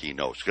think he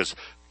knows. Because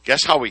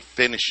guess how he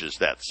finishes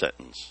that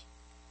sentence?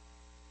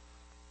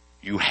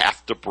 You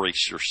have to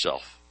brace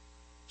yourself.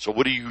 So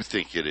what do you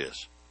think it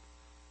is?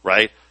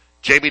 Right?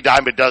 Jamie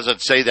Dimon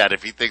doesn't say that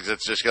if he thinks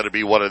it's just going to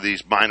be one of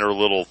these minor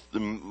little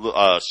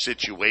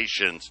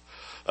situations.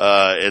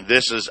 And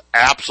this is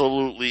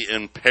absolutely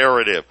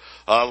imperative.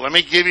 Let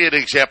me give you an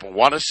example.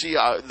 Want to see?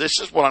 This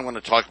is what I'm going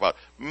to talk about.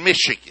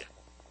 Michigan.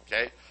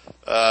 Okay?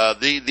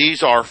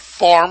 These are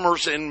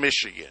farmers in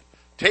Michigan.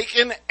 Take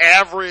an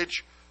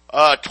average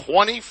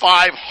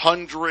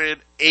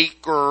 2,500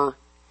 acre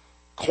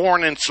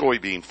corn and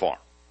soybean farm.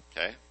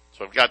 Okay?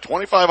 So we've got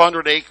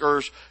 2,500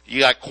 acres.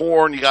 You got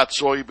corn, you got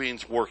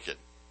soybeans working.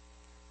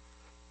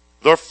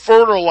 The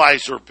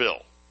fertilizer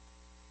bill.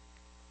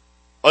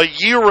 A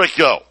year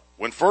ago,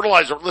 when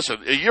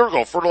a year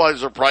ago,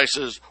 fertilizer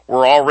prices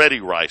were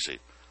already rising,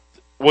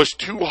 was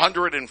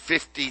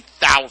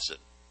 $250,000.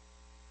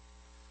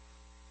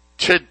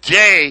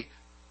 Today,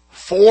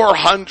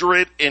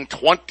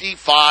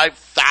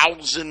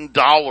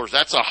 $425,000.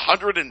 That's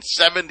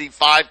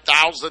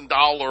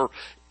 $175,000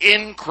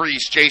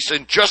 increase,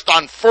 Jason, just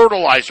on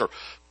fertilizer.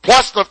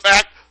 Plus the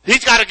fact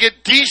he's got to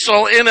get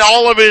diesel in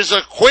all of his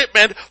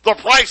equipment. The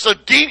price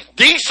of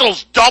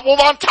diesel's doubled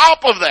on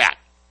top of that.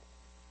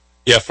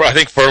 Yeah, I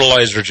think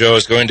fertilizer, Joe,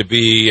 is going to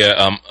be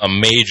a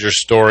major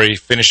story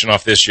finishing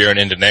off this year and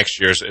into next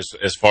year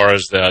as far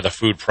as the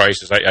food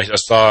prices. I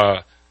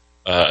saw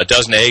a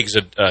dozen eggs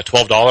at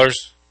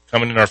 $12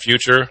 coming in our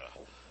future.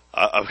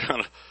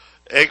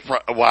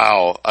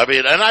 Wow. I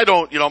mean, and I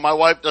don't, my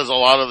wife does a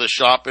lot of the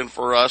shopping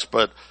for us,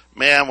 but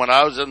man, when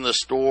I was in the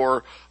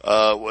store,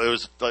 it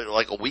was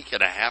like a week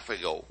and a half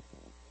ago.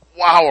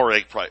 Wow, our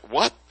egg price.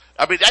 What?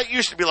 I mean, that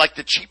used to be like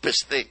the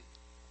cheapest thing,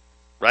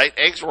 right?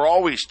 Eggs were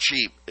always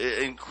cheap,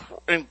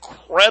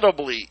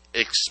 incredibly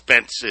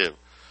expensive.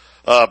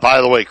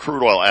 By the way,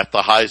 crude oil at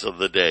the highs of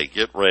the day.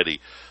 Get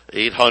ready.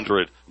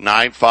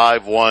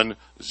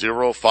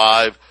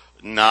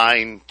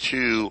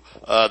 800-951-0592.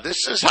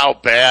 This is how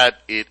bad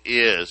it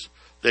is.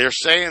 They're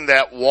saying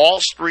that Wall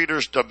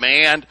Streeters'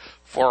 demand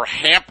for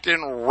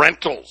Hampton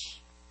rentals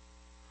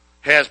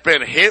has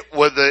been hit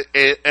with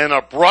an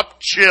abrupt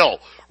chill,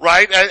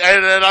 right?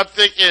 And I'm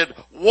thinking,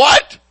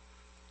 what?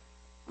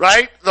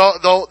 Right?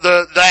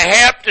 The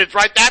Hamptons,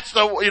 right? That's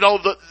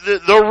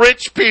the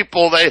rich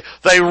people. They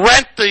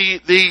rent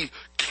the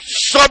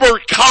summer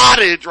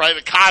cottage, right?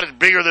 A cottage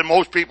bigger than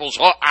most people's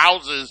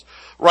houses,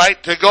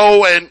 right? To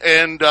go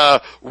and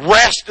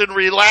rest and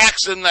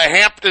relax in the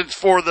Hamptons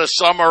for the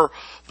summer.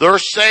 They're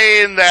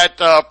saying that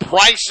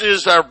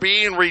prices are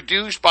being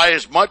reduced by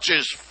as much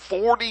as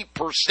 40%,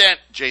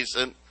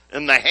 Jason,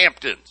 in the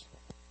Hamptons.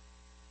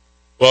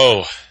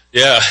 Whoa,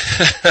 yeah.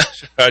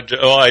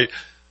 I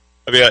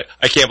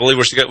can't believe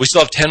we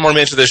still have 10 more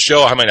minutes of this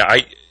show. I mean,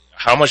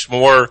 how much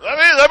more?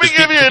 Let me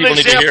give you an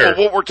example of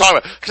what we're talking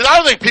about, because I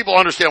don't think people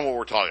understand what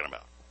we're talking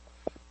about.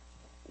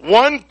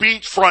 One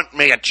beachfront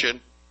mansion,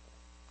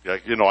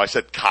 I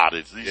said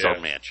cottage. These Yeah. are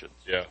mansions.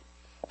 Yeah.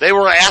 They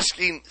were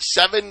asking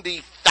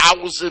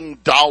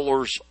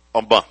 $70,000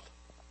 a month.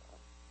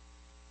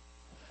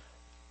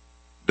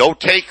 No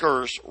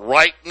takers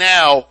right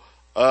now.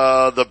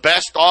 The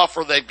best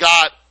offer they've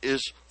got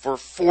is for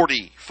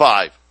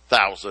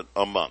 $45,000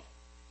 a month.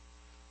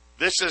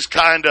 This is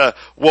kind of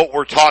what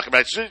we're talking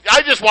about. So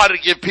I just wanted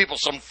to give people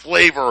some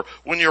flavor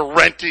when you're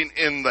renting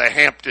in the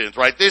Hamptons,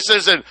 right? This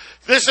isn't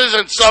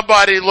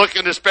somebody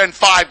looking to spend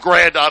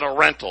 $5,000 on a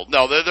rental.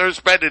 No, they're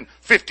spending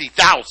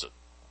 $50,000.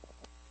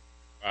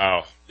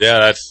 Wow.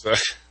 Yeah,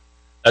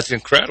 that's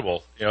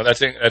incredible.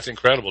 That's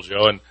incredible,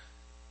 Joe. And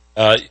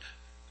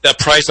that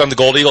price on the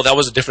Gold Eagle, that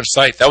was a different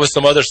site. That was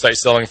some other site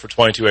selling for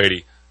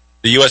 $2,280.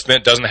 The U.S.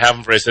 Mint doesn't have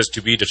them for it. It says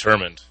to be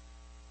determined.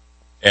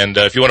 And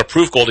if you want a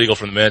proof Gold Eagle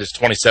from the Mint, it's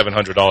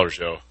 $2,700,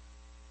 Joe.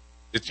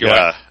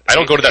 I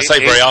don't go to that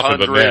site very often,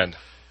 but man,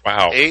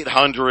 wow.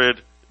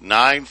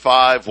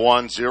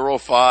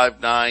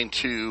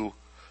 800-951-0592.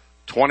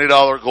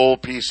 $20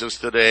 gold pieces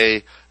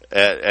today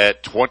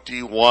at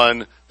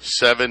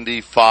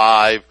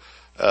 $21.75.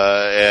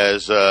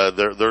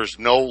 There's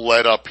no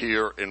let up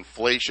here.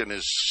 Inflation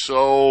is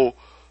so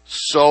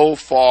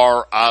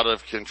far out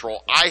of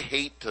control. I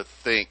hate to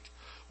think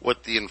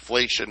what the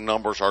inflation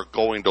numbers are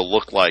going to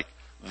look like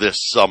this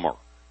summer.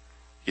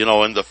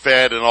 And the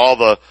Fed and all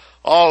the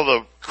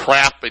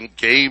crap and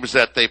games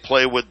that they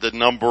play with the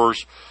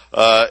numbers.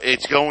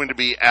 It's going to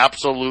be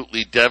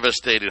absolutely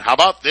devastating. How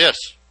about this?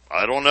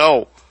 I don't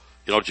know.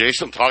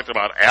 Jason talked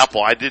about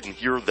Apple. I didn't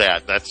hear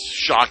that. That's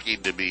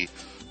shocking to me.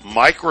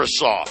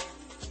 Microsoft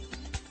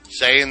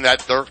saying that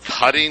they're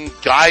cutting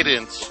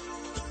guidance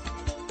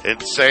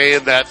and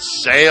saying that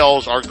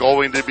sales are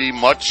going to be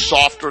much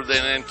softer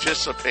than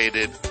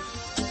anticipated.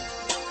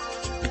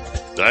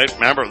 I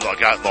remember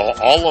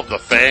all of the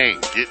FANG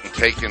getting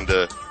taken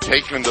to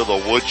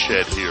the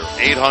woodshed here.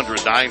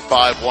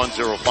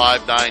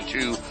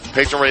 800-951-0592.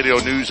 Patriot Radio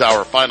News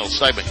Hour, final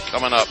segment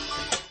coming up.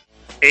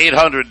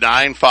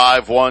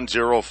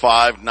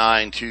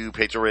 800-951-0592.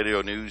 Patriot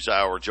Radio News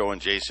Hour. Joe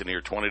and Jason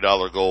here.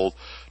 $20 gold,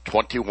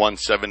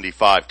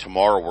 $21.75.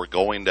 Tomorrow we're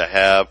going to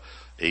have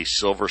a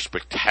silver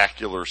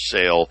spectacular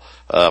sale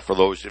for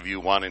those of you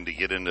wanting to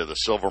get into the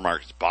silver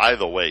markets. By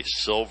the way,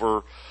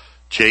 silver,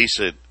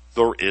 Jason,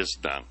 there is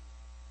none.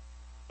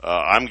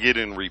 I'm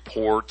getting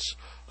reports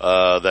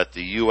that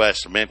the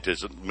U.S. Mint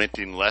is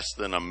minting less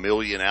than 1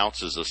 million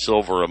ounces of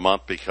silver a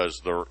month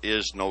because there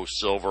is no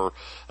silver.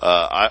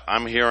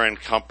 I'm hearing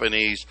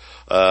companies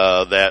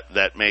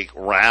that make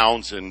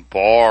rounds and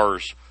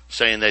bars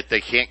saying that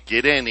they can't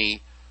get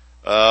any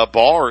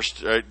bars,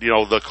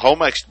 the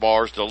COMEX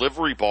bars,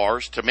 delivery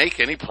bars, to make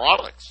any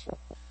products.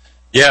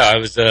 Yeah, I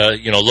was,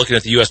 looking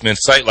at the U.S. Mint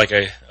site like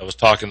I was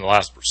talking in the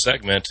last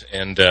segment,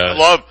 and I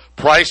love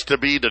price to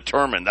be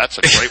determined. That's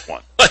a great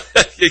one.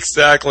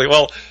 Exactly.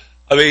 Well,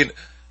 I mean,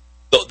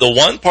 the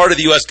one part of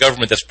the U.S.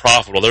 government that's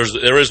profitable,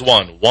 there is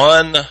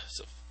one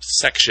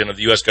section of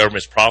the U.S.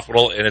 government is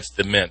profitable, and it's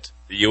the Mint,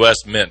 the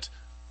U.S. Mint.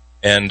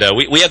 And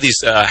we have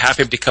these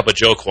half-empty cup of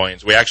Joe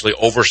coins. We actually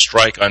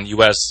overstrike on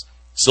U.S.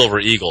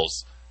 Silver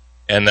Eagles.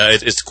 And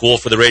it's cool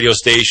for the radio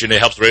station. It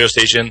helps the radio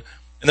station.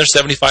 And they're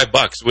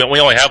 $75. We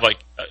only have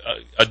like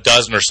a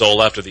dozen or so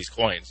left of these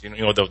coins.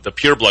 The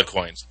pure blood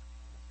coins.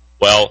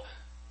 Well,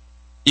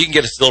 you can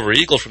get a Silver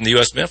Eagle from the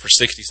U.S. Mint for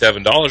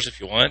 $67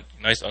 if you want.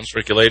 Nice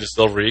uncirculated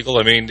Silver Eagle.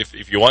 I mean,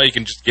 if you want, you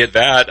can just get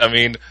that. I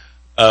mean,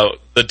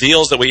 the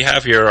deals that we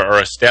have here are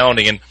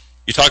astounding. And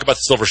you talk about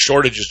the silver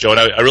shortages, Joe, and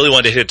I really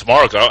wanted to hit it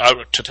tomorrow.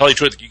 To tell you the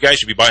truth, you guys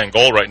should be buying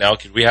gold right now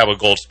because we have a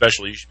gold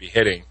special you should be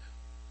hitting.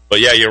 But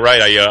yeah, you're right.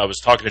 I was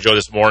talking to Joe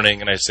this morning,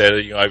 and I said,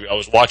 I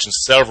was watching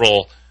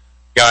several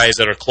guys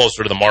that are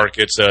closer to the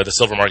markets, the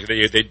silver market.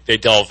 They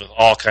delve with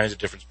all kinds of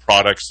different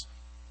products,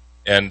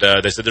 and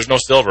they said there's no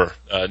silver.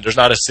 There's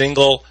not a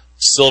single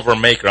silver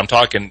maker. I'm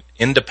talking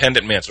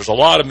independent mints. There's a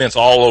lot of mints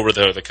all over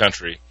the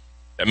country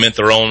that mint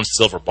their own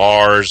silver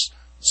bars.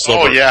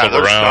 Silver, silver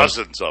there's rounds.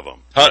 dozens of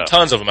them.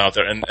 Tons of them out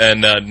there,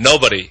 and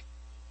nobody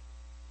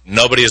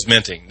is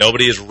minting.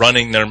 Nobody is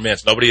running their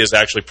mints. Nobody is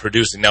actually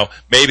producing. Now,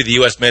 maybe the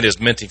U.S. Mint is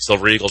minting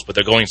Silver Eagles, but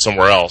they're going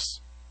somewhere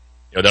else.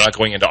 They're not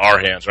going into our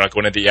hands. They're not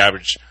going into the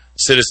average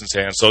citizen's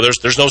hands. So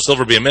there's no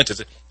silver being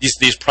minted.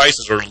 These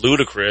prices are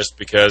ludicrous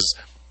because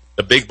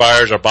the big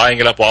buyers are buying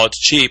it up while it's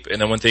cheap, and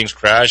then when things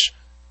crash,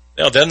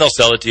 then they'll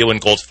sell it to you when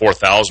gold's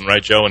 $4,000,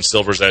 right, Joe, and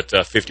silver's at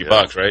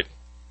 $50, right?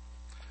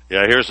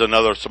 Yeah, here's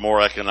some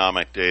more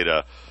economic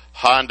data.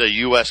 Honda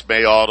U.S.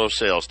 May auto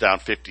sales down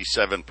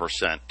 57%.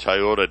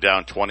 Toyota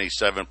down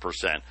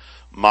 27%.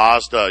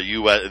 Mazda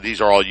U.S.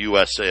 These are all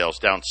U.S. sales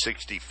down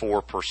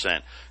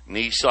 64%.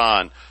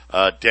 Nissan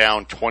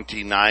down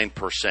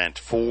 29%.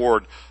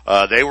 Ford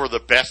they were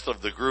the best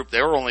of the group.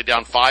 They were only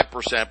down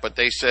 5%, but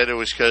they said it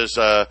was because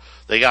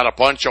they got a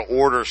bunch of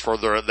orders for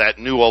that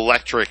new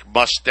electric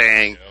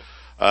Mustang.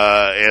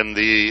 And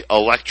the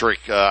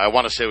electric, I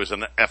want to say it was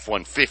an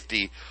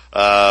F-150,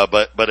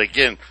 but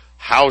again,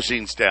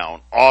 housing's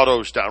down,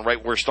 auto's down,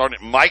 right? We're starting,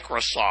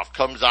 Microsoft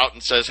comes out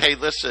and says, hey,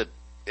 listen,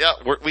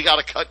 we got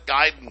to cut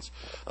guidance.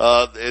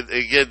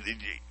 Again,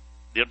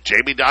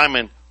 Jamie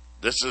Dimon,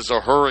 this is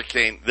a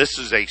hurricane. This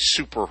is a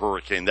super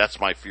hurricane. That's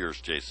my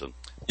fears, Jason.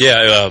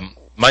 Yeah,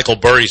 Michael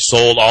Burry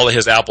sold all of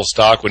his Apple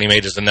stock when he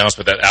made his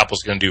announcement that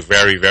Apple's going to do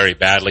very, very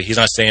badly. He's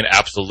not saying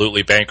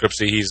absolutely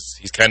bankruptcy.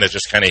 He's kind of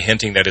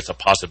hinting that it's a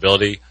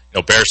possibility.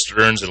 Bear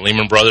Stearns and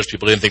Lehman Brothers,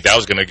 people didn't think that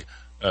was going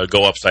to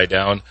go upside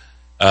down.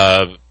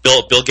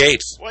 Bill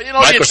Gates, well,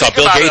 Microsoft.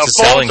 Bill Gates is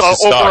selling his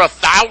stock over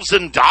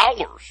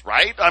 $1,000,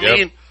 right? I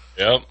mean,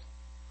 yep.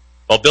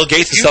 Well, Bill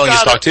Gates is selling his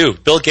stock too.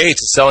 Bill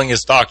Gates is selling his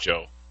stock,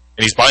 Joe,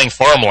 and he's buying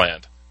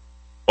farmland.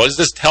 What is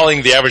this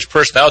telling the average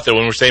person out there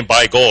when we're saying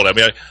buy gold? I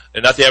mean,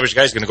 not the average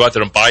guy's going to go out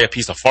there and buy a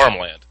piece of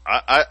farmland.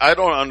 I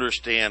don't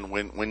understand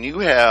when you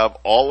have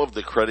all of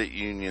the credit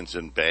unions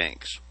and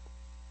banks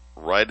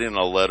writing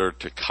a letter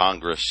to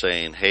Congress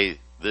saying, "Hey,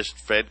 this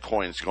Fed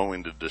coin is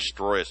going to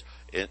destroy us,"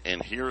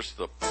 and here's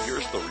the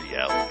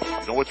reality.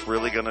 You know what's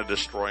really going to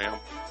destroy them?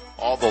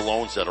 All the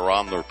loans that are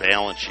on their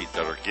balance sheet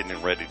that are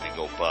getting ready to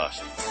go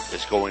bust.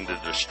 It's going to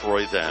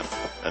destroy them.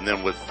 And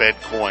then with Fed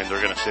coin,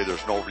 they're going to say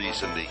there's no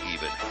reason to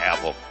even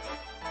have them.